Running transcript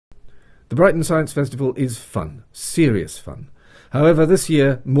The Brighton Science Festival is fun, serious fun. However, this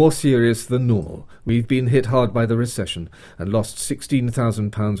year, more serious than normal. We've been hit hard by the recession and lost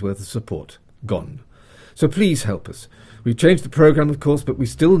 £16,000 worth of support. Gone. So please help us. We've changed the programme, of course, but we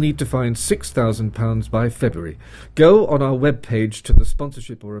still need to find £6,000 by February. Go on our webpage to the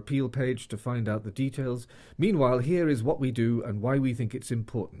sponsorship or appeal page to find out the details. Meanwhile, here is what we do and why we think it's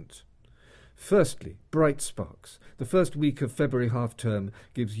important. Firstly, Bright Sparks. The first week of February half-term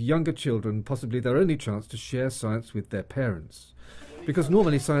gives younger children possibly their only chance to share science with their parents. Because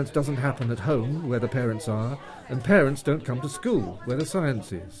normally science doesn't happen at home, where the parents are, and parents don't come to school, where the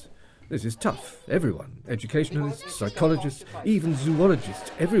science is. This is tough. Everyone, educationalists, psychologists, even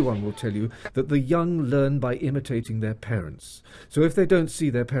zoologists, everyone will tell you that the young learn by imitating their parents. So if they don't see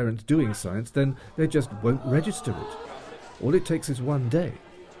their parents doing science, then they just won't register it. All it takes is one day.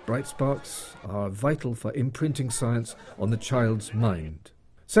 Bright Sparks are vital for imprinting science on the child's mind.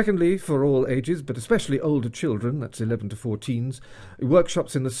 Secondly, for all ages, but especially older children, that's 11 to 14s,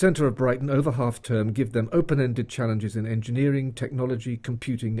 workshops in the centre of Brighton over half-term give them open-ended challenges in engineering, technology,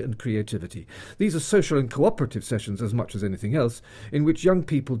 computing and creativity. These are social and cooperative sessions as much as anything else, in which young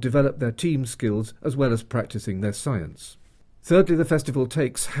people develop their team skills as well as practising their science. Thirdly, the festival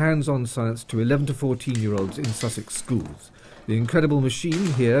takes hands-on science to 11 to 14-year-olds in Sussex schools. The incredible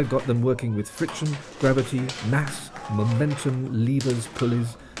machine here got them working with friction, gravity, mass, momentum, levers,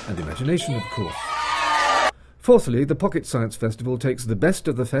 pulleys, and imagination, of course. Fourthly, the Pocket Science Festival takes the best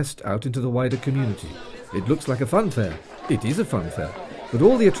of the fest out into the wider community. It looks like a fun fair. It is a fun fair, but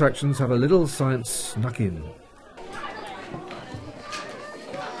all the attractions have a little science snuck in.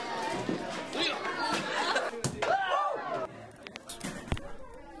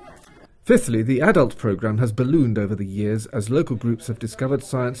 Fifthly, the adult programme has ballooned over the years as local groups have discovered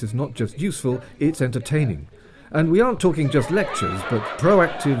science is not just useful, it's entertaining. And we aren't talking just lectures, but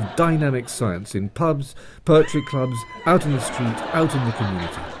proactive, dynamic science in pubs, poetry clubs, out in the street, out in the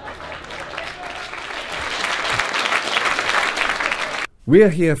community.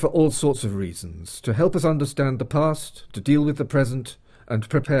 We're here for all sorts of reasons, to help us understand the past, to deal with the present, and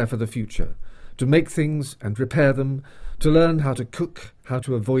prepare for the future, to make things and repair them, to learn how to cook, how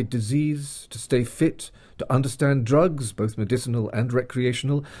to avoid disease, to stay fit, to understand drugs, both medicinal and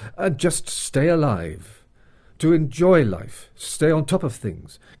recreational, and just stay alive. To enjoy life, stay on top of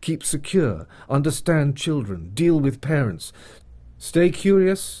things, keep secure, understand children, deal with parents. Stay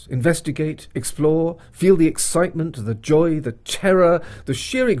curious, investigate, explore, feel the excitement, the joy, the terror, the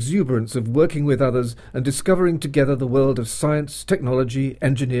sheer exuberance of working with others and discovering together the world of science, technology,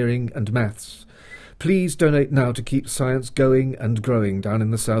 engineering and maths. Please donate now to keep science going and growing down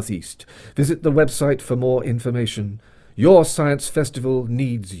in the southeast. Visit the website for more information. Your science festival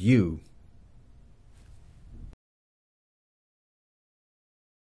needs you.